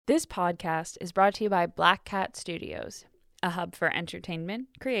This podcast is brought to you by Black Cat Studios, a hub for entertainment,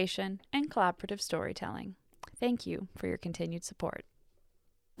 creation, and collaborative storytelling. Thank you for your continued support.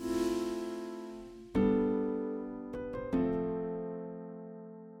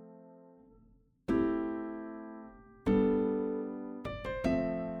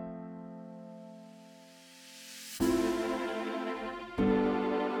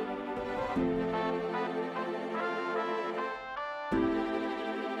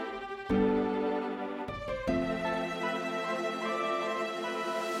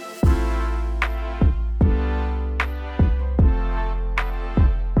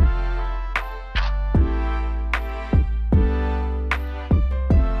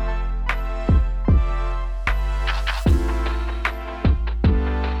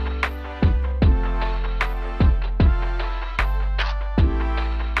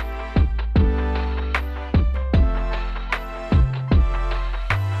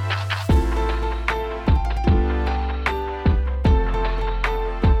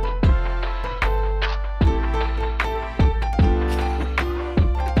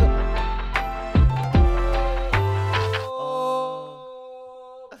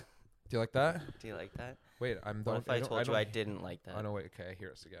 Do you like that? Do you like that? Wait, What if I told you I didn't like that? Oh no, wait. Okay, I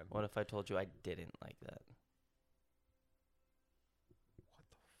hear us again. What if I told you I didn't like that?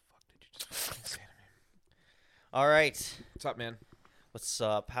 What the fuck did you just fucking say to me? All right. What's up, man? What's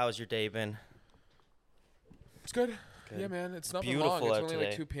up? How's your day been? It's good. Good. Yeah, man. It's nothing Beautiful long. It's out only today.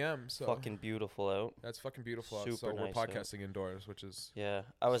 like 2 p.m. So Fucking beautiful out. that's fucking beautiful. Out, Super so we're nice out. podcasting indoors, which is Yeah.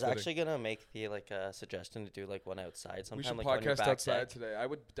 I was Fitting. actually gonna make the suggestion to do like one outside sometime. we should like on your podcast back outside deck, today. I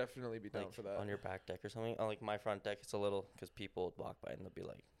would definitely be down like for that. on your back deck or something. On like my front deck, it's a little because people would walk by and they'll be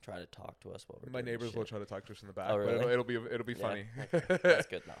like try to talk to us while we're My doing this neighbors will shit. try to talk to us in the back, Oh, but really? it'll be Yeah, funny. okay. That's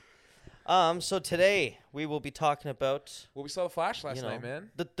good now. So today we will be talking about Well, we saw the Flash last you know, night, man,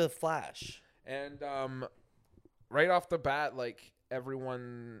 the Flash. and right off the bat, like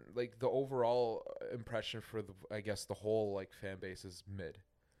everyone, like the overall impression for I guess the whole like fan base is mid.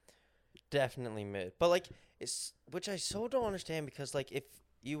 Definitely mid. But like it's which I so don't understand because like if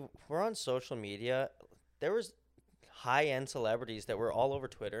you were on social media, there was high end celebrities that were all over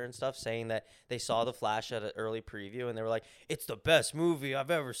Twitter and stuff saying that they saw the Flash at an early preview and they were like, it's the best movie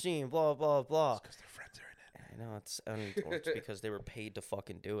I've ever seen, blah blah blah. Because their friends are in it. I know it's because they were paid to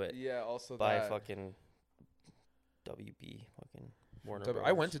fucking do it Yeah, also by that. fucking WB fucking Warner I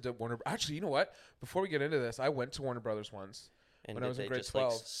Brothers. went to Warner. Actually, you know what? Before we get into this, I went to Warner Brothers once, and when I did was in they grade just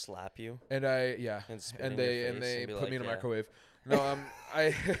 12. like slap you and I and spit and in your they face be put like, me in a yeah. microwave. No,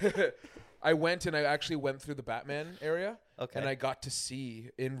 I I went and I actually went through the Batman area, Okay. and I got to see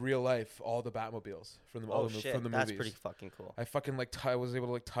in real life all the Batmobiles from the oh shit, from the that's movies. pretty fucking cool. I fucking like I was able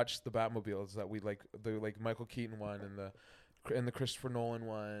to like touch the Batmobiles that we like the like Michael Keaton one and the Christopher Nolan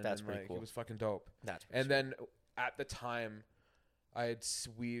one. That's and, pretty like, cool. It was fucking dope. That's pretty And sweet. then at the time,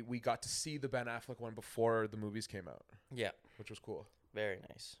 we got to see the Ben Affleck one before the movies came out, yeah, which was cool. very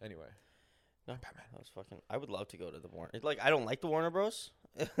nice. Anyway, No, Batman. that was fucking. I would love to go to the Warner. Like, I don't like the Warner Bros.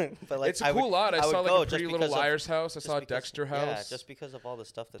 But like, it's a cool lot. I would saw go like a just Pretty Little because of- Liars house. I just saw a because- Dexter Yeah, house. just because of all the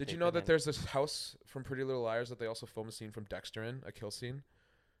stuff that. Did they you know put that in. there's this house from Pretty Little Liars that they also filmed a scene from Dexter in, a kill scene?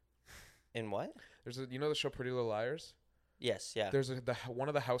 In what? There's a, you know the show Pretty Little Liars? Yes. Yeah. There's one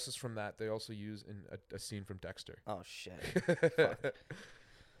of the houses from that they also use in a scene from Dexter. Oh shit.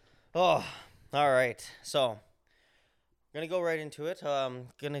 Oh, all right. So, gonna go right into it.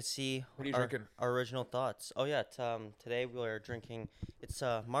 Gonna see What are you our, drinking? our original thoughts. Oh yeah. Today we are drinking. It's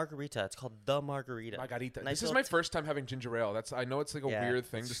margarita. It's called the Margarita. Margarita. Nice This is little my first time having ginger ale. I know it's like a Yeah, weird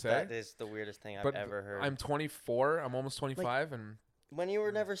thing to say, That is the weirdest thing I've but ever heard. I'm 24. I'm almost 25, and When you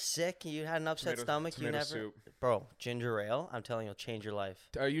were never sick, you had an upset stomach, you tomato never. soup. Bro, ginger ale. I'm telling you, it'll change your life.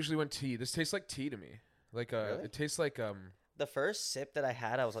 I usually went tea. This tastes like tea to me. Like Really? it tastes like The first sip that I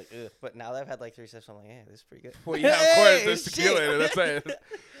had, I was like, ugh. But now that I've had like 3 sips, I'm like, yeah, this is pretty good. Well, yeah, of course. Hey, There's tequila in it. That's it.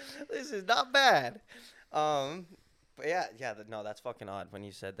 This is not bad. But yeah. No, that's fucking odd. When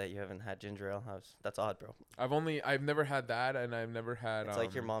you said that you haven't had ginger ale, that's odd, bro. I've never had that, and I've never had. It's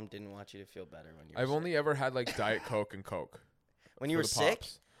like your mom didn't want you to feel better when you. Were I've sick. only ever had like Diet Coke and Coke. when you for were the sick.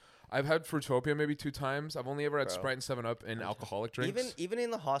 pops. I've had Fruitopia maybe 2 times. I've only ever had Bro. Sprite and 7-Up and alcoholic drinks. Even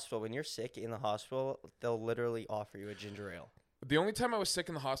in the hospital, when you're sick in the hospital, they'll literally offer you a ginger ale. The only time I was sick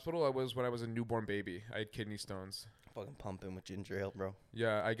in the hospital, I was when I was a newborn baby. I had kidney stones. Fucking pumping with ginger ale, bro.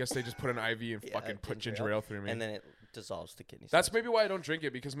 Yeah, I guess they just put an IV and Yeah, fucking put ginger ginger ale. ale through me. And then it dissolves the kidney. That's stones. maybe why I don't drink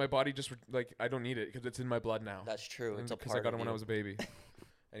it, because my body just like I don't need it because it's in my blood now. That's true. It's a because part I got it of when you. I was a baby.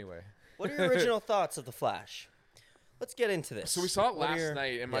 Anyway, What are your original thoughts of the Flash? Let's get into this. so we saw it What are last your-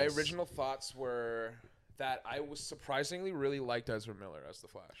 night, and my Yes. original thoughts were that I was surprisingly really liked Ezra Miller as the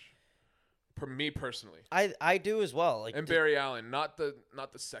Flash. For me personally. I do as well. Like And Barry Allen, not the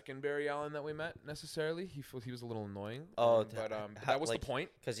second Barry Allen that we met necessarily. He was a little annoying. Oh, but that was like, the point.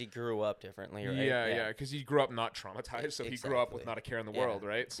 Because he grew up differently, right? Yeah. Because he grew up not traumatized, so he grew up with Exactly. not a care in the Yeah. world,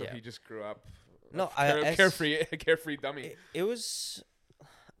 right? So Yeah. he just grew up. No, carefree dummy. It was.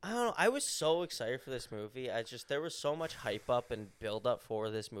 I don't know. I was so excited for this movie. There was so much hype up and build up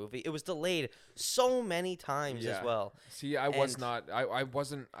for this movie. It was delayed so many times as well. See, I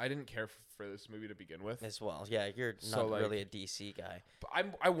didn't care for this movie to begin with. As well, yeah. You're So, not like, really a DC guy. But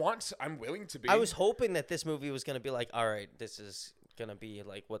I'm willing to be. I was hoping that this movie was gonna be like, all right, this is gonna be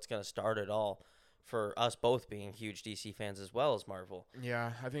like what's gonna start it all, for us both being huge DC fans as well as Marvel.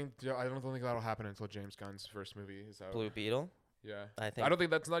 Yeah, I don't think that'll happen until James Gunn's first movie is out. Blue Beetle. Yeah, I think. I don't think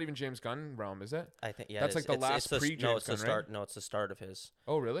that's not even James Gunn realm, is it? I think yeah. That's it like is. the It's last the, pre-James no, it's the Gunn, start. right? No, it's the start of his.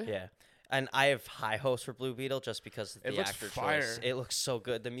 Oh, really? Yeah. And I have high hopes for Blue Beetle just because of It the looks actor fire. choice. It looks so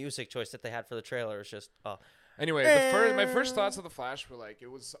good. The music choice that they had for the trailer is just Anyway, my first thoughts of the Flash were like, it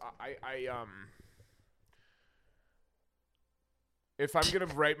was if I'm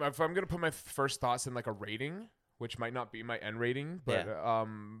gonna put my first thoughts in like a rating, which might not be my end rating, but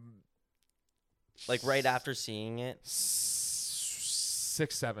like right after seeing it.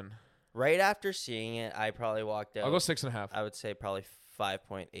 6, 7. Right after seeing it, I probably walked out. I'll go 6.5. I would say probably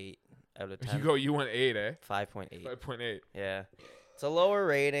 5.8 out of 10. You went 8, eh? 5.8. 5.8. Yeah. It's a lower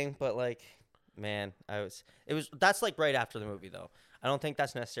rating, but like, man, that's like right after the movie though. I don't think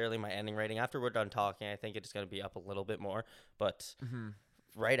that's necessarily my ending rating. After we're done talking, I think it's going to be up a little bit more, but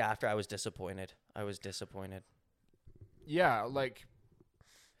right after I was disappointed. Yeah, like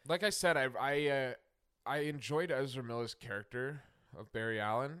I said, I enjoyed Ezra Miller's character of Barry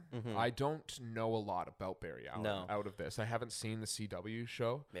Allen. I don't know a lot about Barry Allen out of this. I haven't seen the CW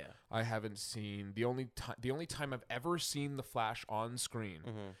show. Yeah. I haven't seen the only time I've ever seen the Flash on screen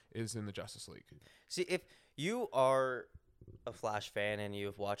is in the Justice League. See, if you are a Flash fan and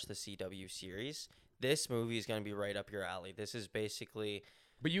you've watched the CW series, this movie is going to be right up your alley. This is basically.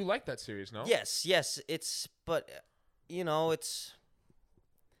 But you like that series, no? Yes, it's. But it's.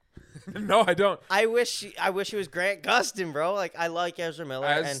 No, I don't. I wish it was Grant Gustin, bro. Like, I like Ezra Miller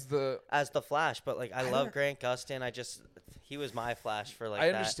as the Flash, but like I love Grant Gustin. He was my Flash for like. I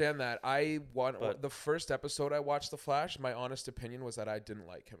understand that. The first episode I watched The Flash, my honest opinion was that I didn't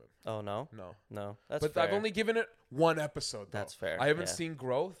like him. Oh no, that's but fair. I've only given it one episode. Though. That's fair. I haven't seen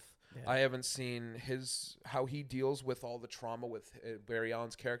growth. Yeah. I haven't seen how he deals with all the trauma with Barry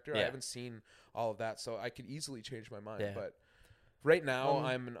Allen's character. Yeah. I haven't seen all of that, so I could easily change my mind. Yeah. But right now,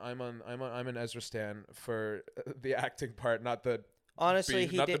 I'm an Ezra stan for the acting part, not the. Honestly,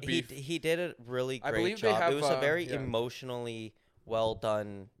 beef, he did a really great believe job. they have, It was a very yeah. emotionally well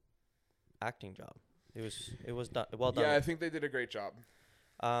done acting job. It was done well done. Yeah, I think they did a great job.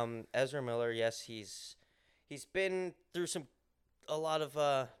 Ezra Miller, yes, he's been through a lot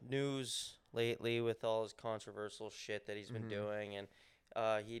of news lately with all his controversial shit that he's been doing,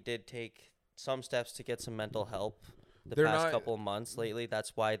 and he did take some steps to get some mental help the past couple of months lately.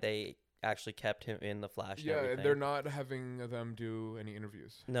 That's why they actually kept him in the Flash. Yeah, and they're not having them do any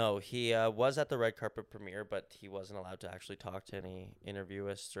interviews. No, he was at the red carpet premiere, but he wasn't allowed to actually talk to any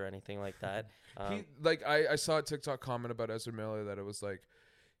interviewists or anything like that. I saw a TikTok comment about Ezra Miller that it was like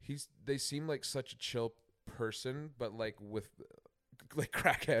they seem like such a chill person, but like with like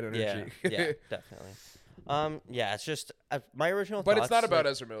crackhead energy. Yeah, definitely. Yeah, it's just my original. But thoughts, it's not about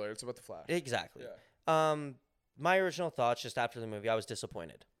Ezra Miller; it's about the Flash. Exactly. Yeah. My original thoughts just after the movie, I was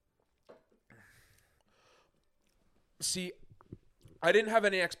disappointed. See, I didn't have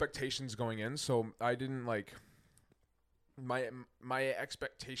any expectations going in, so I didn't like my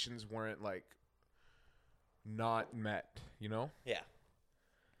expectations weren't like not met, you know? Yeah.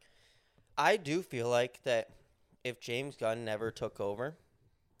 I do feel like that if James Gunn never took over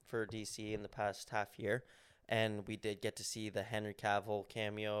for DC in the past half year, and we did get to see the Henry Cavill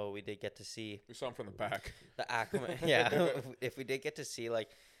cameo, we did get to see We saw him from the back. the Aquaman. Yeah, if we did get to see like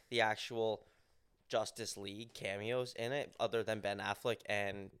the actual Justice League cameos in it, other than Ben Affleck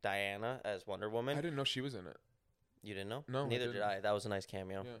and Diana as Wonder Woman. I didn't know she was in it. You didn't know? No, Neither I did I. That was a nice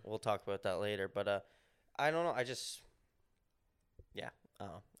cameo. Yeah. We'll talk about that later. But I don't know.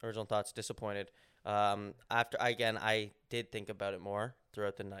 Original thoughts, disappointed. I did think about it more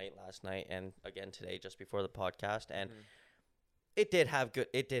throughout the night last night and again today just before the podcast, and it did have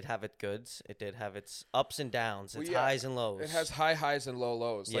its goods. It did have its ups and downs, its highs and lows. It has high highs and low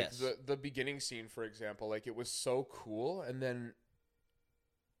lows. Yes. Like the beginning scene, for example, like it was so cool, and then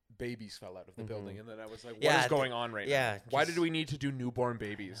babies fell out of the building, and then I was like, what Yeah, is going on right now? yeah, Why did we need to do newborn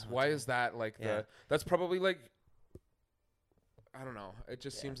babies? Why is that like Yeah. that's probably like, I don't know. It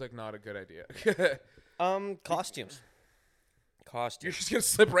just seems like not a good idea. Costumes. You're just gonna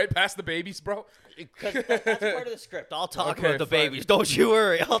slip right past the babies, bro. Because that's part of the script. I'll talk Okay, about the fine. babies. Don't you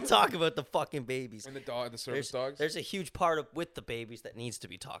worry. I'll talk about the fucking babies. And the service dogs. There's a huge part with the babies that needs to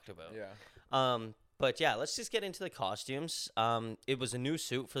be talked about. Yeah. But yeah, let's just get into the costumes. It was a new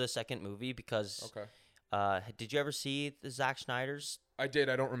suit for the second movie because. Okay. Did you ever see the Zack Snyder's? I did.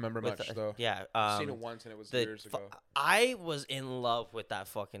 I don't remember much though. Yeah. I've seen it once and it was years ago. I was in love with that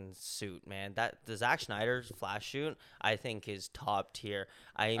fucking suit, man. The Zack Snyder's Flash suit, I think, is top tier.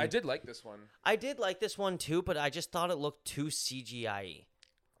 I did like this one. I did like this one too, but I just thought it looked too CGI-y.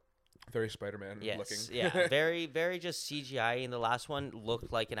 Very Spider-Man Yes, looking. yeah, very, very just CGI. And the last one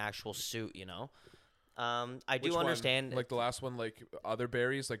looked like an actual suit, you know. I do understand. Like the last one, like other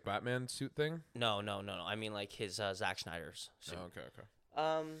Barry's, like Batman suit thing. No. I mean, like his Zack Snyder's suit. Oh,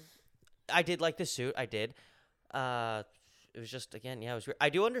 okay. I did like the suit. I did. It was just again, yeah, it was weird. I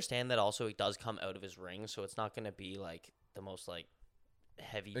do understand that also he does come out of his ring, so it's not gonna be like the most like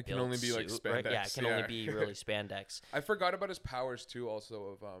heavy. It can only be like suit, spandex. right? Yeah, it can only be really spandex. I forgot about his powers too.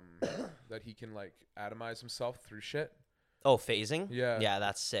 Also of that he can like atomize himself through shit. Oh, phasing? Yeah. Yeah,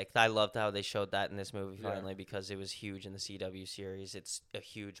 that's sick. I loved how they showed that in this movie Yeah. finally because it was huge in the CW series. It's a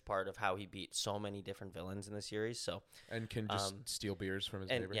huge part of how he beat so many different villains in the series. So And can just steal beers from his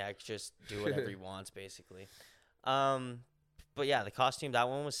and neighbor. yeah, just do whatever he wants basically. But yeah, the costume, that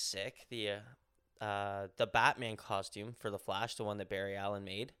one was sick. The Batman costume for the Flash, the one that Barry Allen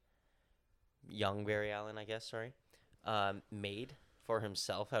made. Young Barry Allen, I guess, sorry. Made for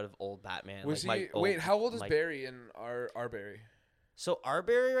himself out of old Batman. Was like he? Wait, how old is Barry in our Barry? So our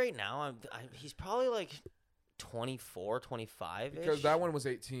Barry right now, he's probably like 24, 25. Because that one was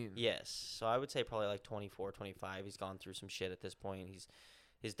 18. Yes, so I would say probably like 24, 25. He's gone through some shit at this point.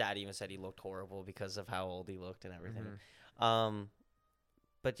 His dad even said he looked horrible because of how old he looked and everything. Mm-hmm.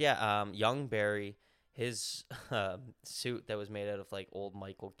 But yeah, young Barry, his suit that was made out of like old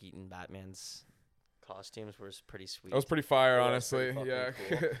Michael Keaton Batman's costumes was pretty sweet. That was pretty fire, It was honestly. pretty Yeah.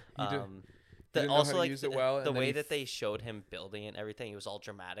 fucking cool. Didn't know also how to like use it well, the and then way he that they showed him building it and everything, it was all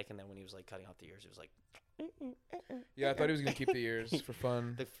dramatic, and then when he was like cutting off the ears, it was like Yeah, I thought he was gonna keep the ears for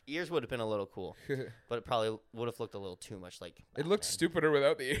fun. the ears would have been a little cool, but it probably would have looked a little too much like It looked stupider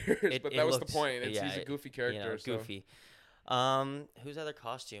without the ears, but that was the point. He's a goofy character. You know, so. goofy. Whose other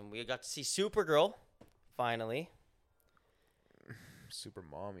costume? We got to see Supergirl, finally. Super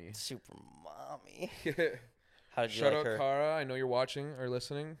mommy. Super mommy. How did you Shout like out her? Kara. I know you're watching or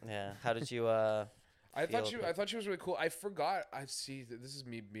listening. Yeah. How did you? I thought she was really cool. I forgot. This is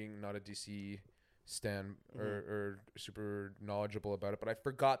me being not a DC stan or super knowledgeable about it, but I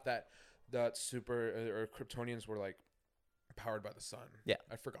forgot that super or Kryptonians were like powered by the sun. Yeah.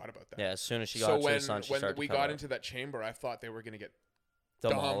 I forgot about that. Yeah. As soon as she got to the sun, she when started we to come got out. into that chamber, I thought they were gonna get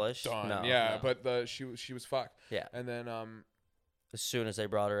Demolished. done. No, Yeah, no. but she was fucked. Yeah. And then As soon as they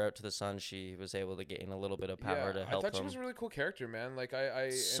brought her out to the sun, she was able to gain a little bit of power to help I thought them. she was a really cool character, man. Like I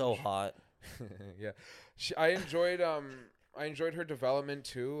So hot. yeah, I enjoyed her development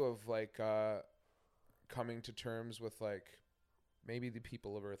too of like coming to terms with like maybe the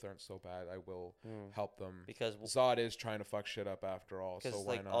people of Earth aren't so bad. I will help them Because Zod is trying to fuck shit up after all. So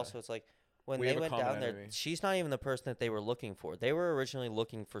why like not? also it's like when We they have a went common down there, enemy. she's not even the person that they were looking for. They were originally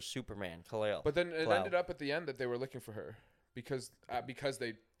looking for Superman, Kal-El. But then it Kal-El. ended up at the end that they were looking for her because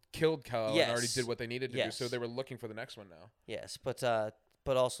they killed Kal-El and already Yes. did what they needed to do. So Yes. they were looking for the next one now. Yes, but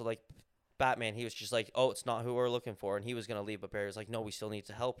also like Batman, he was just like, oh, it's not who we're looking for, and he was gonna leave, but Barry was like, no, we still need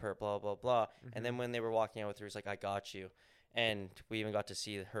to help her, blah blah blah. And then when they were walking out with her, he's like, I got you, and we even got to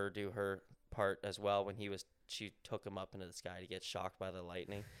see her do her part as well when she took him up into the sky to get shocked by the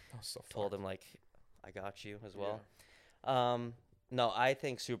lightning. Oh, so Told him like, I got you as well. No, I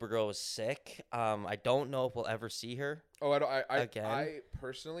think Supergirl was sick. I don't know if we'll ever see her. Oh, I Again?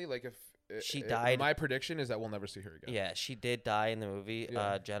 personally like if She died. My prediction is that we'll never see her again. Yeah, she did die in the movie.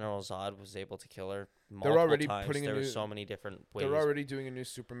 Yeah. General Zod was able to kill her multiple already times. putting a There were new- so many different ways. They're already doing a new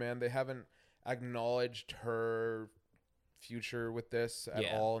Superman. They haven't acknowledged her future with this at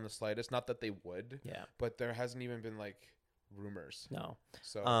Yeah. all in the slightest. Not that they would, Yeah. but there hasn't even been like rumors. No.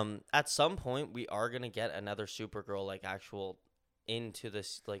 So At some point, we are gonna get another Supergirl like actual into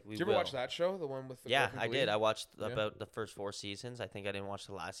this. Like we. did you ever will. watch that show, the one with the Yeah, Broken I Glee? did. I watched Yeah. about the first 4 seasons. I think I didn't watch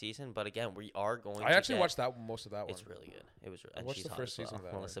the last season, but again, we are going. I to actually get, watched most of that one. It's really good. It was. I And watched she's the hot first as well. season of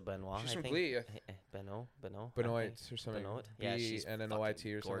that Melissa Benoit. She's I from think. Glee. Benoit. I Benoit think. or something. Benoit. Yeah, she's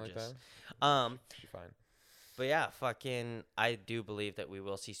BNNOIT or something gorgeous. like that. She's fine. But yeah, fucking, I do believe that we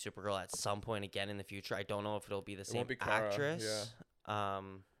will see Supergirl at some point again in the future. I don't know if it'll be the same actress. Yeah.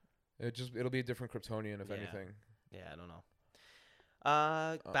 It'll be a different Kryptonian, if anything. Yeah, I don't know.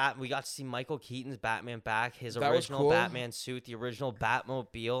 We got to see Michael Keaton's Batman back. His original cool. Batman suit, the original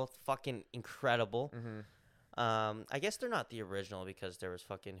Batmobile, fucking incredible. I guess they're not the original because there was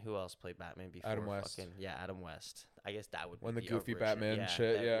fucking who else played Batman before? Adam West. Adam West. I guess that would be the goofy original. Batman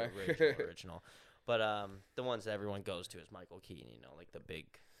shit. Yeah, original. But the ones that everyone goes to is Michael Keaton. You know, like the big.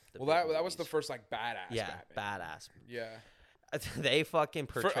 That was the first like badass. Yeah, Batman. badass. Yeah. They fucking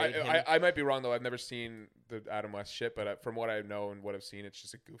portrayed him. I might be wrong though. I've never seen the Adam West shit, but from what I know and what I've seen, it's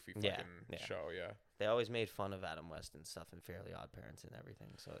just a goofy fucking show. Yeah. They always made fun of Adam West and stuff in Fairly Odd Parents and everything.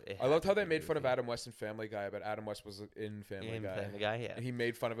 So I loved how they made fun of Adam West in Family Guy, but Adam West was in Family Guy. Family Guy, yeah. And he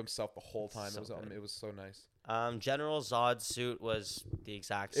made fun of himself the whole time. So it was so nice. General Zod's suit was the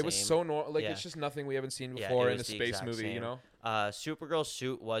exact same. It was so normal. Like it's just nothing we haven't seen before in a space movie. Same. You know. Supergirl's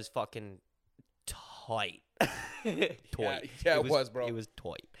suit was fucking tight. Toy. Yeah, it was, bro. It was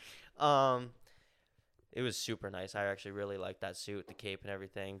toy. It was super nice. I actually really liked that suit, the cape, and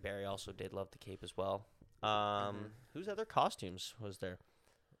everything. Barry also did love the cape as well. Whose other costumes was there?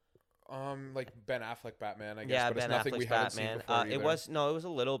 Like Ben Affleck Batman, I guess. Yeah, but Ben it's nothing Affleck's we haven't seen Batman. before It was a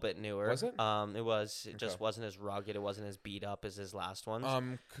little bit newer. Was it? It just wasn't as rugged. It wasn't as beat up as his last ones.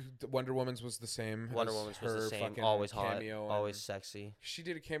 Wonder Woman's was the same. Wonder Woman's was the same. Always hot, always sexy. She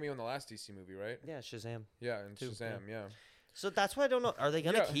did a cameo in the last DC movie, right? Yeah, Shazam. Yeah, and Shazam. Yeah. So that's why I don't know. Are they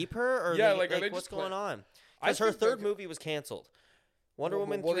gonna keep her, or are they just what's going on? Because her third movie was canceled. Wonder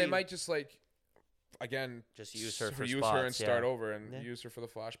Woman 3. Well, they might just again, just use her for use spots, her and start over and use her for the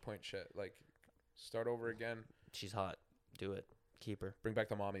Flashpoint shit. Like, start over again. She's hot. Do it. Keep her. Bring back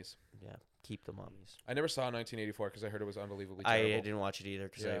the mommies. Yeah, keep the mommies. I never saw 1984 because I heard it was unbelievably terrible. I didn't watch it either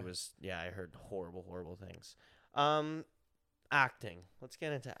because I heard horrible things. Acting. Let's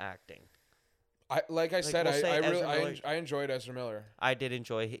get into acting. I enjoyed Ezra Miller. I did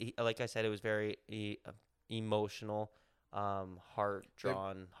enjoy. Like I said, it was very emotional,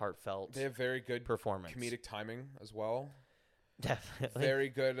 heartfelt. They have very good performance, comedic timing as well. Definitely very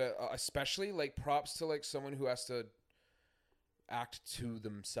good, especially like props to like someone who has to act to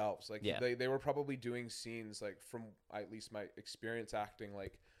themselves. Like they were probably doing scenes like from at least my experience acting.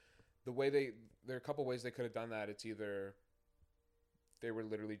 Like the way there are a couple ways they could have done that. It's either they were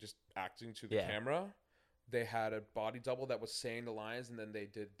literally just acting to the camera. They had a body double that was saying the lines, and then they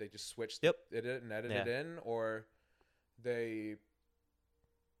just switched it and edited it in, or they.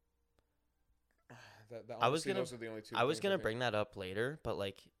 Those are the only two. I was gonna bring that up later, but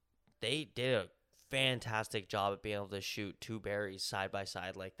like, they did a fantastic job at being able to shoot two Barrys side by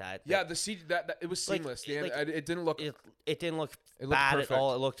side like that. Yeah, the CG that it was seamless. It didn't look. It didn't look bad at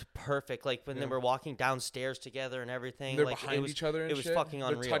all. It looked perfect. Like when they were walking downstairs together and everything. They're behind each other. And it was fucking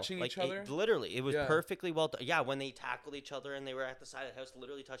unreal. They're touching each other. Literally, it was perfectly well done. Yeah, when they tackled each other and they were at the side of the house,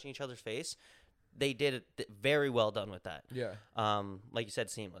 literally touching each other's face, they did it very well done with that. Yeah. Like you said,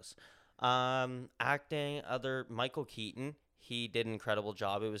 seamless. Acting, Michael Keaton, he did an incredible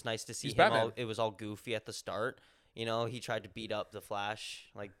job. It was nice to see him. It was all goofy at the start. You know, he tried to beat up the Flash,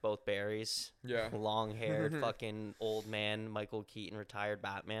 like both Barrys. Yeah. Long-haired, fucking old man, Michael Keaton, retired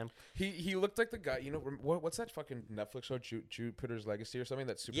Batman. He looked like the guy, you know, what's that fucking Netflix show, Jupiter's Legacy or something?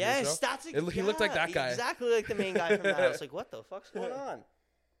 That superhero yes, show? He looked like that guy. Exactly like the main guy from that. I was like, what the fuck's going on?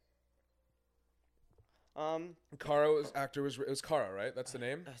 Kara's actor it was Kara, right? That's the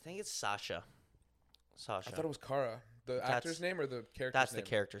name? I think it's Sasha. I thought it was Kara. The actor's name or the character's name? That's the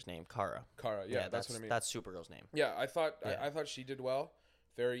character's name, Kara. Kara, yeah, that's what I mean. That's Supergirl's name. Yeah, I thought she did well.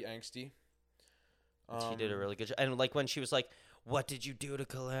 Very angsty. She did a really good job. And like when she was like, "What did you do to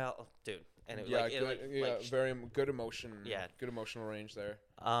Kal-El?" Dude. And it very good emotion. Yeah. Good emotional range there.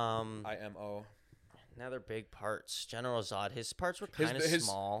 IMO. Another big parts. General Zod. His parts were kind of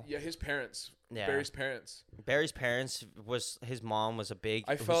small. Yeah, his parents. Yeah. Barry's parents. His mom was a big.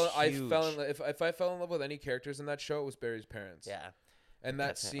 I fell in love. If I fell in love with any characters in that show, it was Barry's parents. Yeah. And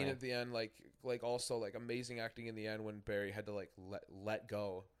that scene at the end, like also like amazing acting in the end when Barry had to like let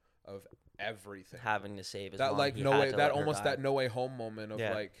go of everything, having to save his that mom. Like no way, that almost that no way home moment of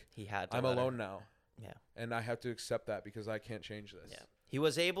like he had to I'm alone now. Yeah. And I have to accept that because I can't change this. Yeah. He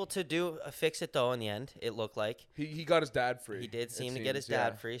was able to fix it though in the end. It looked like he got his dad free. He did seem to get his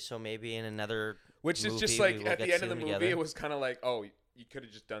dad free. So maybe in another which is just like at the end of the movie, it was kind of like, oh, you could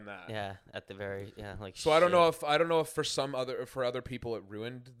have just done that. Yeah, at the very like. So I don't know if for other people it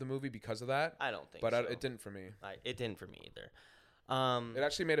ruined the movie because of that. I don't think, but so. It didn't for me. It didn't for me either. It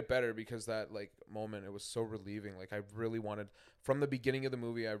actually made it better because that like moment, it was so relieving. Like I really wanted from the beginning of the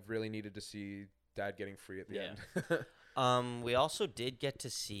movie, I really needed to see dad getting free at the end. We also did get to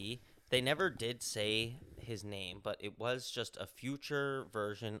see. They never did say his name, but it was just a future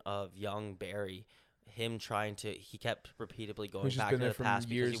version of young Barry. Him trying to, he kept repeatedly going back into the past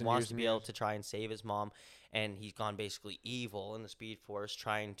because he wants to be able to try and save his mom, and he's gone basically evil in the Speed Force,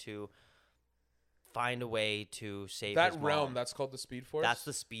 trying to find a way to save his mom. That realm, that's called the Speed Force? That's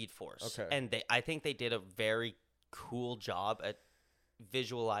the Speed Force. Okay. And I think they did a very cool job at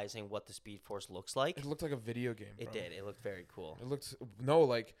visualizing what the Speed Force looks like. It looked like a video game, bro. It did. It looked very cool. It looked,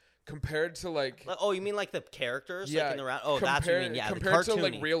 compared to like... Oh, you mean like the characters like in the round? Oh, that's what you mean. Yeah, compared to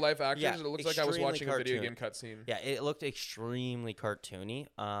like real life actors, it looks like I was watching a video game cutscene. Yeah, it looked extremely cartoony.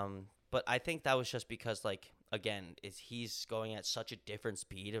 But I think that was just because like, again, he's going at such a different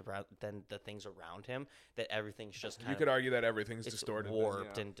speed than the things around him that everything's just kind of... You could argue that everything's distorted.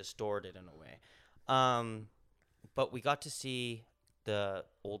 Warped and distorted in a way. But we got to see the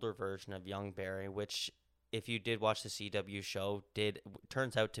older version of young Barry, which... If you did watch the CW show,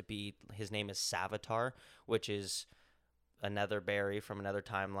 turns out to be, his name is Savitar, which is another Barry from another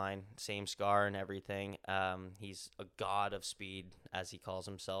timeline, same scar and everything. He's a god of speed, as he calls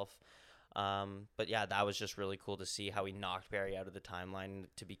himself. But yeah, that was just really cool to see how he knocked Barry out of the timeline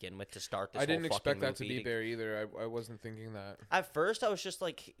to begin with to start this. I didn't expect that to be Barry either. I wasn't thinking that. At first, I was just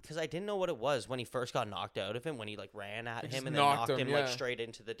like, because I didn't know what it was when he first got knocked out of him, when he like ran at him and then knocked him like straight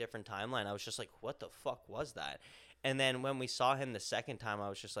into the different timeline. I was just like, what the fuck was that? And then when we saw him the second time, I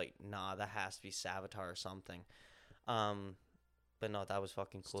was just like, nah, that has to be Savitar or something. But no, that was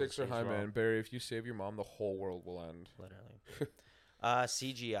fucking cool. Stakes are high, man. Barry, if you save your mom, the whole world will end. Literally.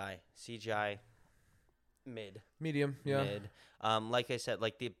 CGI. Medium, yeah. Mid. Like I said,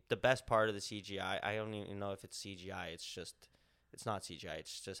 like the best part of the CGI, I don't even know if it's CGI. It's not CGI.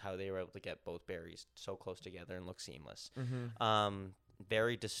 It's just how they were able to get both Barrys so close together and look seamless. Mm-hmm.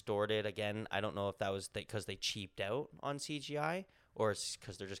 Very distorted. Again, I don't know if that was because they cheaped out on CGI or it's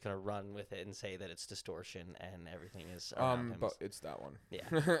because they're just gonna run with it and say that it's distortion and everything is around him. But it's that one. Yeah.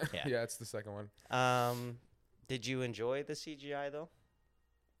 Yeah, it's the second one. Did you enjoy the CGI though?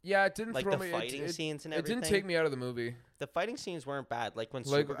 Yeah, it didn't throw me. Like the fighting scenes and everything. It didn't take me out of the movie. The fighting scenes weren't bad. Like when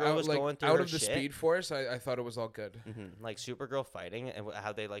Supergirl was going through out her of the shit, Speed Force, I thought it was all good. Mm-hmm. Like Supergirl fighting and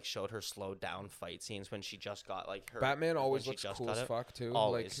how they like showed her slowed down fight scenes when she just got like her. Batman always looks cool as fuck too.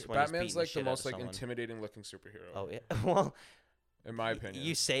 Always, like Batman's like the most like intimidating looking superhero. Oh yeah, well, in my opinion.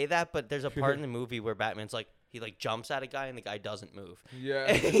 You say that, but there's a part in the movie where Batman's like he like jumps at a guy and the guy doesn't move. Yeah,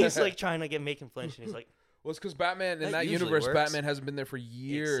 and he's like trying to make him flinch, and he's like. Well, it's because Batman, in that universe, Batman hasn't been there for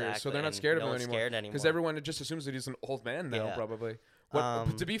years, so they're not scared of him anymore. Because everyone just assumes that he's an old man now, probably.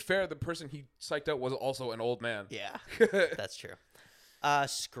 To be fair, the person he psyched out was also an old man. Yeah, that's true.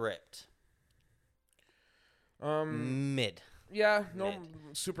 Script. Mid. Yeah, no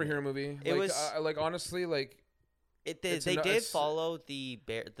superhero movie. It was like honestly, like it did. They did follow the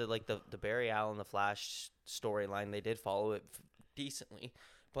Barry Allen, the Flash storyline. They did follow it decently,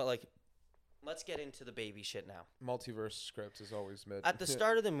 but like. Let's get into the baby shit now. Multiverse script is always mid. At the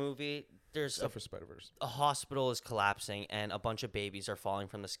start of the movie, there's for Spider-Verse. A hospital is collapsing and a bunch of babies are falling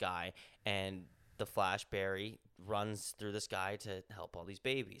from the sky, and the Flash Barry runs through the sky to help all these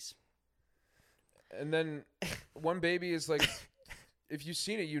babies. And then one baby is like, if you've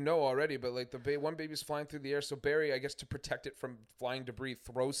seen it, you know already, but like one baby's flying through the air, so Barry, I guess to protect it from flying debris,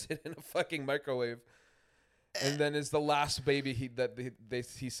 throws it in a fucking microwave. And then is the last baby he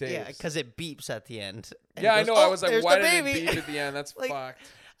saves. Yeah, because it beeps at the end. Yeah, I know. I was like, why did it beep at the end? That's like, fucked.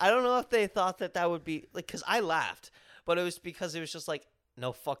 I don't know if they thought that would be like, because I laughed, but it was because it was just like,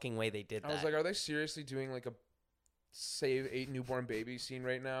 no fucking way they did that. I was like, are they seriously doing like a save 8 newborn baby scene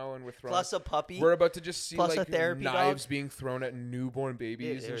right now? And we're throwing plus a puppy. We're about to just see plus like a therapy knives dog. Being thrown at newborn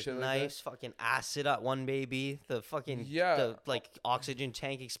babies and shit like that. Knives, fucking acid at one baby, the fucking the like oxygen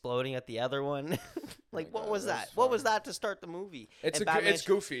tank exploding at the other one. Like what was that? What was that to start the movie? It's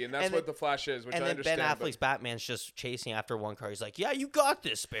goofy, and that's what the Flash is, which I understand. And then Ben Affleck's Batman's just chasing after one car. He's like, "Yeah, you got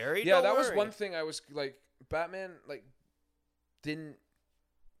this, Barry." Yeah, that was one thing. I was like, Batman like didn't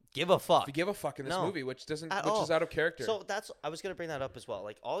give a fuck in this movie, which is out of character. So I was gonna bring that up as well.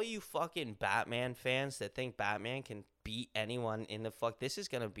 Like all you fucking Batman fans that think Batman can beat anyone in the fuck, this is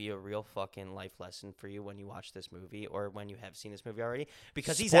gonna be a real fucking life lesson for you when you watch this movie or when you have seen this movie already.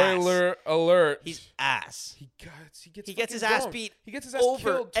 Because Spoiler alert. He's ass. He gets his ass beat. He gets his ass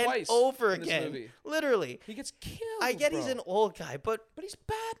killed twice and over in again. This movie. Literally. He gets killed. I get he's an old guy, but he's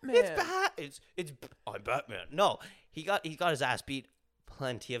Batman. It's I'm Batman. No, he got his ass beat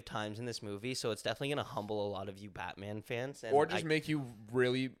plenty of times in this movie, so it's definitely gonna humble a lot of you Batman fans, and or just make you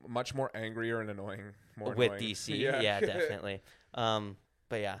really much more angrier and annoying. With DC, yeah, definitely.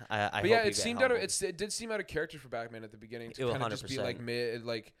 But yeah, it did seem out of character for Batman at the beginning to kind of just be like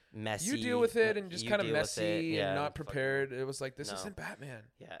messy. You deal with it and just kind of messy and not prepared. It was like this isn't Batman.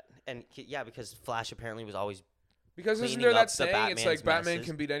 Yeah, and because Flash apparently was always because isn't there that saying? It's like Batman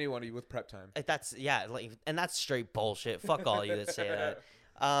can beat anyone with prep time. And that's straight bullshit. Fuck all you that say that.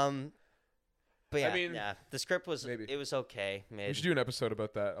 But yeah, I mean, the script was it was okay. We should do an episode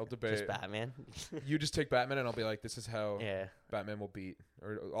about that. I'll debate. Just Batman. You just take Batman, and I'll be like, "This is how Batman will beat,"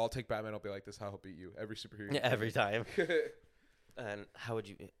 or I'll take Batman. I'll be like, "This is how he'll beat you." Every superhero. Yeah, every time. And how would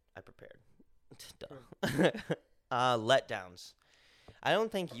you? I prepared. Letdowns. I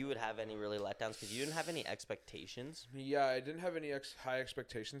don't think you would have any really letdowns because you didn't have any expectations. Yeah, I didn't have any high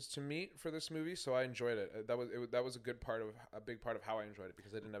expectations to meet for this movie, so I enjoyed it. That was a big part of how I enjoyed it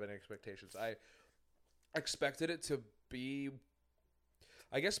because I didn't have any expectations. I expected it to be.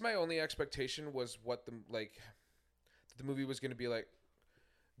 I guess my only expectation was what the movie was going to be like,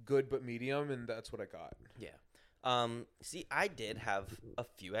 good but medium, and that's what I got. Yeah. See, I did have a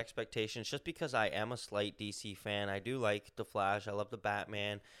few expectations just because I am a slight DC fan. I do like The Flash. I love the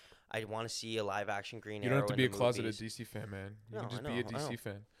Batman. I want to see a live action Green Arrow. You don't have to be a closeted DC fan, man. You can just be a DC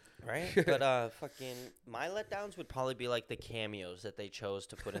fan. Right? But fucking my letdowns would probably be like the cameos that they chose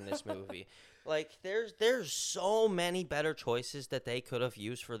to put in this movie. Like there's so many better choices that they could have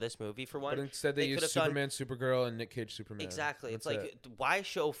used for this movie. For one, but instead they used Superman, Supergirl, and Nick Cage Superman. Exactly. It's like why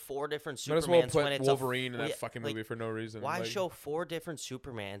show 4 different Supermans might as well put when it's Wolverine in that fucking movie for no reason. Why show 4 different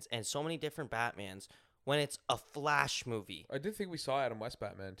Supermans and so many different Batmans when it's a Flash movie? I did think we saw Adam West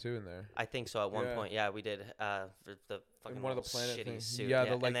Batman too in there. I think so at one point. Yeah, we did. For the fucking in one of the planet shitty things. suit. Yeah,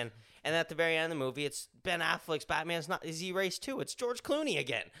 and at the very end of the movie, it's Ben Affleck's Batman's not is erased too. It's George Clooney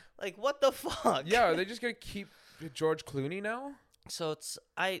again. Like what the fuck? Yeah, are they just gonna keep George Clooney now? So it's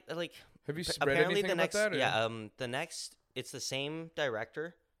Have you read anything about that? Or? Yeah. The next, it's the same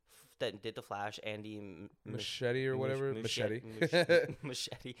director that did The Flash, Andy Machete or whatever. Machete.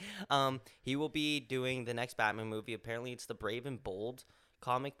 Machete. He will be doing the next Batman movie. Apparently, it's the Brave and Bold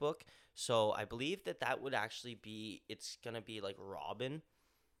comic book. So I believe that would actually be. It's gonna be like Robin,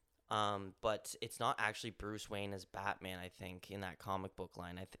 but it's not actually Bruce Wayne as Batman. I think in that comic book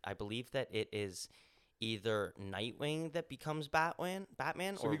line, I believe that it is either Nightwing that becomes Batman,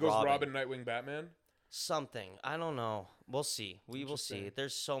 so or he goes Robin, Nightwing, Batman. Something. I don't know. We'll see. We will see.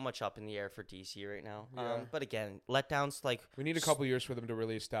 There's so much up in the air for DC right now. Yeah. But again, letdowns like we need a couple years for them to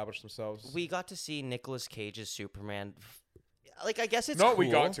really establish themselves. We got to see Nicolas Cage's Superman. Like I guess it's no, cool. We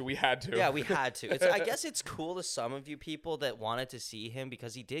got to. We had to. Yeah, we had to. I guess it's cool to some of you people that wanted to see him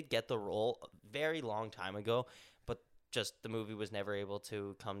because he did get the role a very long time ago, but just the movie was never able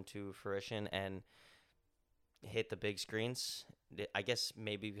to come to fruition and hit the big screens. I guess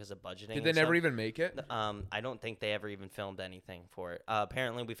maybe because of budgeting. Did they never even make it? I don't think they ever even filmed anything for it.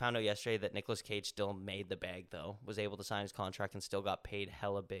 Apparently, we found out yesterday that Nicolas Cage still made the bag, though. Was able to sign his contract and still got paid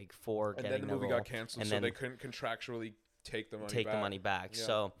hella big for getting the role. And then the movie got canceled, so they couldn't contractually take the money back. Yeah.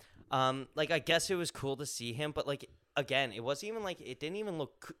 So, I guess it was cool to see him, but, again, it wasn't even, it didn't even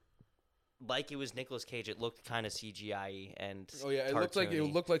look like it was Nicolas Cage. It looked kind of CGI and cartoony. It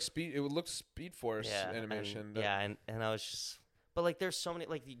looked like Speed Force animation. And I was just... But, there's so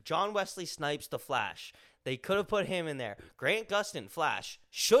many... John Wesley Snipes, The Flash. They could have put him in there. Grant Gustin, Flash.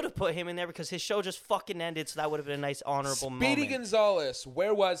 Should have put him in there because his show just fucking ended, so that would have been a nice, honorable moment. Speedy Gonzalez.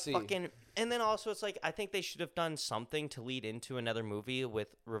 Where was he? And then also, it's I think they should have done something to lead into another movie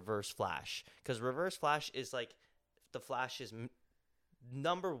with Reverse Flash. Because Reverse Flash is, the Flash's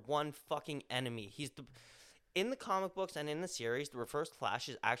number one fucking enemy. He's in the comic books and in the series, the Reverse Flash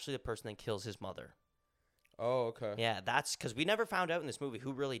is actually the person that kills his mother. Oh, okay. Yeah, that's because we never found out in this movie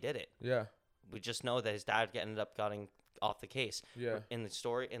who really did it. Yeah. We just know that his dad ended up getting off the case. Yeah. In the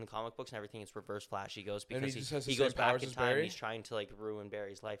story, in the comic books and everything, it's Reverse Flash. He goes because he goes back in time and he's trying to ruin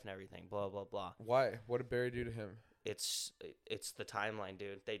Barry's life and everything. Blah blah blah. Why? What did Barry do to him? It's the timeline,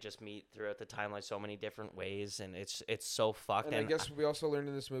 dude. They just meet throughout the timeline so many different ways, and it's so fucked. And I guess we also learned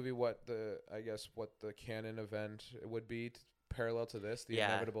in this movie what the canon event would be. Parallel to this, the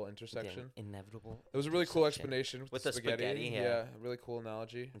inevitable intersection. Inevitable. It was a really cool explanation with the spaghetti. Yeah, a really cool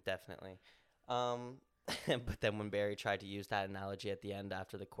analogy. Definitely. But then when Barry tried to use that analogy at the end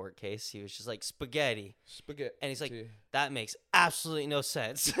after the court case, he was just like spaghetti. And he's like, that makes absolutely no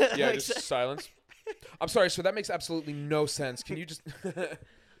sense. Yeah, just silence. I'm sorry. So that makes absolutely no sense. Can you just?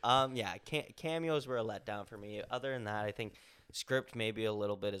 Cameos were a letdown for me. Other than that, I think script maybe a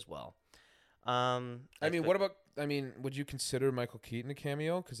little bit as well. Would you consider Michael Keaton a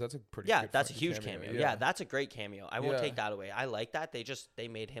cameo? Because that's a pretty that's a huge cameo. Yeah, that's a great cameo. I won't take that away. I like that. They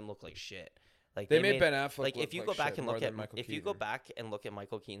made him look like shit. Like they made Ben Affleck. Like look if you like go back shit and more look than at Michael if you Keaton. go back and look at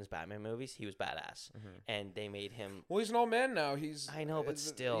Michael Keaton's Batman movies, he was badass, and they made him. Well, he's an old man now. I know, but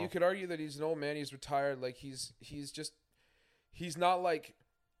still, you could argue that he's an old man. He's retired. Like he's not like,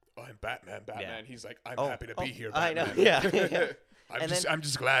 oh, I'm Batman. Yeah. He's like, I'm happy to be here. I Batman. know. Yeah. I'm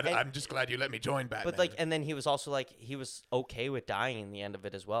just glad you let me join Batman. But like, and then he was also like, he was okay with dying in the end of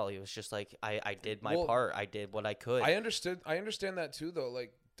it as well. He was just like, I did my part. I did what I could. I understand that too, though.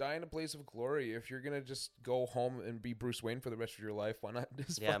 Like, die in a blaze of glory. If you're gonna just go home and be Bruce Wayne for the rest of your life, why not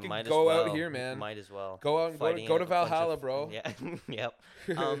just fucking go out here, man? Might as well. Go out and go to Valhalla, bro. Yeah.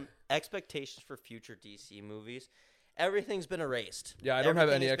 Yep. Expectations for future DC movies. Everything's been erased. Yeah, I don't have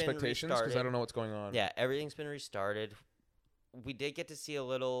any expectations because I don't know what's going on. Yeah, everything's been restarted. We did get to see a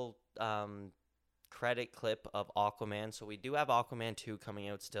little credit clip of Aquaman, so we do have Aquaman 2 coming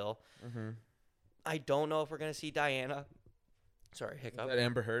out still. Mm-hmm. I don't know if we're going to see Diana. Sorry, hiccup. Is that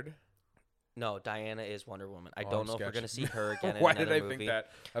Amber Heard? No, Diana is Wonder Woman. I don't know if we're going to see her again in Why another did I movie. think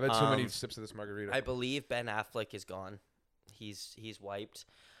that? I've had too many sips of this margarita. I believe Ben Affleck is gone. He's wiped.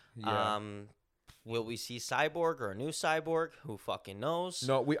 Yeah. Will we see Cyborg or a new Cyborg? Who fucking knows?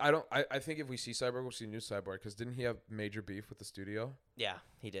 No, I think if we see Cyborg, we'll see a new Cyborg because didn't he have major beef with the studio? Yeah,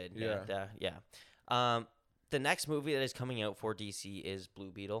 he did. Yeah. Yeah. The next movie that is coming out for DC is Blue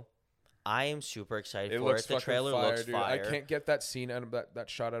Beetle. I am super excited for it. The trailer looks dude. fire. I can't get that scene out of that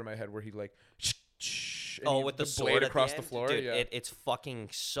shot out of my head where he like with the sword blade across the floor. Dude, yeah. it's fucking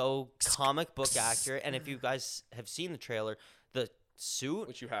so comic book accurate. And if you guys have seen the trailer, the suit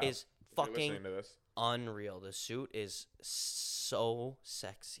Which you have, is fucking to this. unreal. The suit is so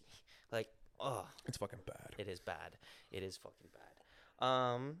sexy. Like, oh, it's fucking bad. It is bad. It is fucking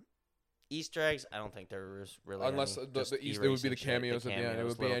bad. Easter eggs, I don't think there was really unless any. the Easter, it would be the cameos at the end. It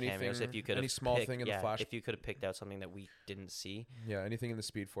would be anything. Cameos. If you could any small thing in the Flash. If you could have picked out something that we didn't see. Yeah, anything in the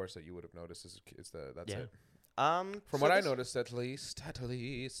Speed Force that you would have noticed that's it. From so what I noticed, at least.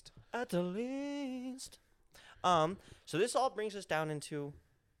 So this all brings us down into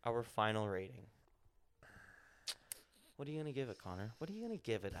our final rating. What are you gonna give it, Connor? What are you gonna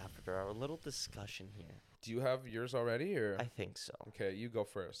give it after our little discussion here? Do you have yours already, or? I think so. Okay, you go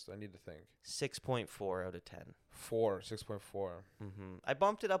first. I need to think. 6.4 out of 10. 6.4. I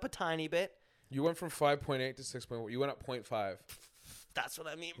bumped it up a tiny bit. You went from 5.8 to 6.1. You went up 0.5. That's what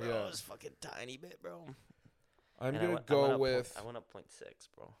I mean, bro. Yeah. It was fucking tiny bit, bro. I'm gonna go with. I went up 0.6,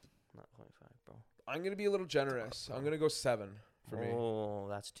 bro. Not 0.5, bro. I'm gonna be a little generous. I'm gonna go 7 for me. Oh,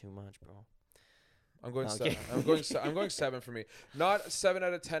 that's too much, bro. I'm going 7. I'm going 7 for me. Not 7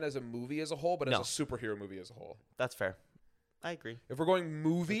 out of 10 as a movie as a whole, but as a superhero movie as a whole. That's fair. I agree. If we're going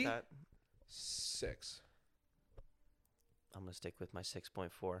movie, 6. I'm gonna stick with my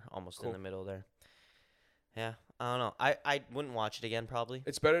 6.4, almost in the middle there. Yeah, I don't know. I wouldn't watch it again probably.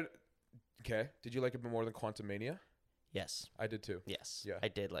 It's better. Okay. Did you like it more than Quantumania? Yes. I did too. Yes. Yeah. I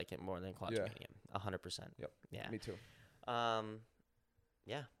did like it more than Quantumania. 100%. Yep. Yeah. Me too.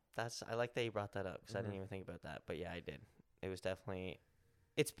 Yeah. I like that you brought that up because I didn't even think about that. But yeah, I did. It was definitely.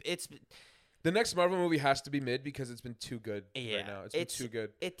 It's. The next Marvel movie has to be mid because it's been too good right now. It's been too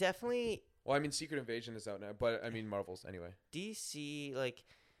good. It definitely. Well, I mean, Secret Invasion is out now, but I mean Marvel's anyway. DC, like,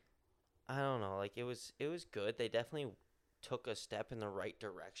 I don't know, like it was good. They definitely took a step in the right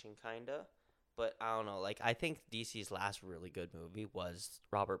direction, kinda. But I don't know, like I think DC's last really good movie was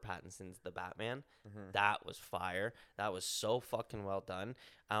Robert Pattinson's The Batman. Mm-hmm. That was fire. That was so fucking well done.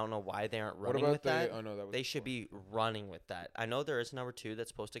 I don't know why they aren't running with that. Oh no, that was they should be running with that. I know there is number 2 that's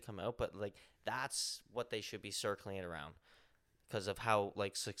supposed to come out, but like that's what they should be circling it around because of how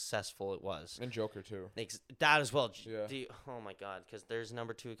like successful it was. And Joker too. That as well. Yeah. Oh my god, because there's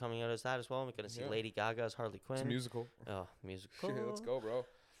number 2 coming out as that as well. We're gonna see Lady Gaga as Harley Quinn. It's a musical. Oh, musical. Let's go, bro.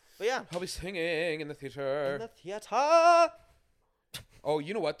 But yeah, I'll be singing in the theater. Oh,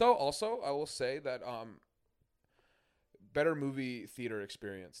 you know what though? Also, I will say that better movie theater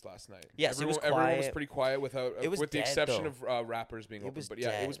experience last night. Yes, everyone was pretty quiet with the exception of rappers being open. But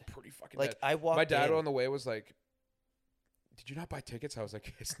dead. It was pretty fucking like dead. I walked. My dad on the way was like, "Did you not buy tickets?" I was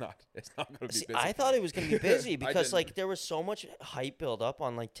like, "It's not going to be busy." I thought it was going to be busy because like there was so much hype build up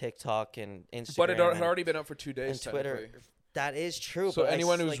on like TikTok and Instagram. But it had already been up for 2 days. And Twitter. That is true. So but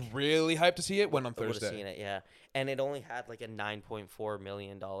anyone who's really hyped to see it went on Thursday. Would have seen it, yeah. And it only had like a $9.4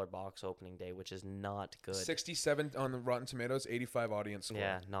 million box opening day, which is not good. 67 on the Rotten Tomatoes, 85 audience score.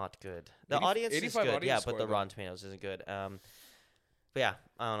 Yeah, not good. The audience is good, yeah, but the Rotten Tomatoes isn't good. But yeah,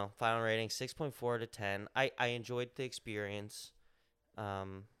 I don't know. Final rating 6.4 out of 10. I enjoyed the experience. Yeah.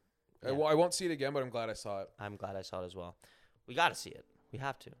 Well, I won't see it again, but I'm glad I saw it. I'm glad I saw it as well. We got to see it. We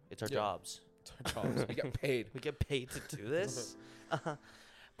have to. It's our jobs. We get paid. We get paid to do this.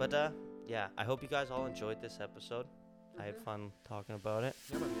 But But yeah, I hope you guys all enjoyed this episode. I had fun talking about it.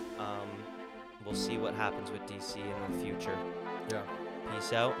 Yeah, man. We'll see what happens with DC in the future. Yeah.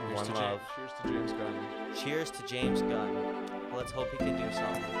 Peace out and one love. Cheers to James Gunn. Cheers to James Gunn. Let's hope he can do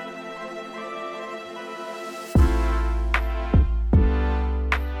something.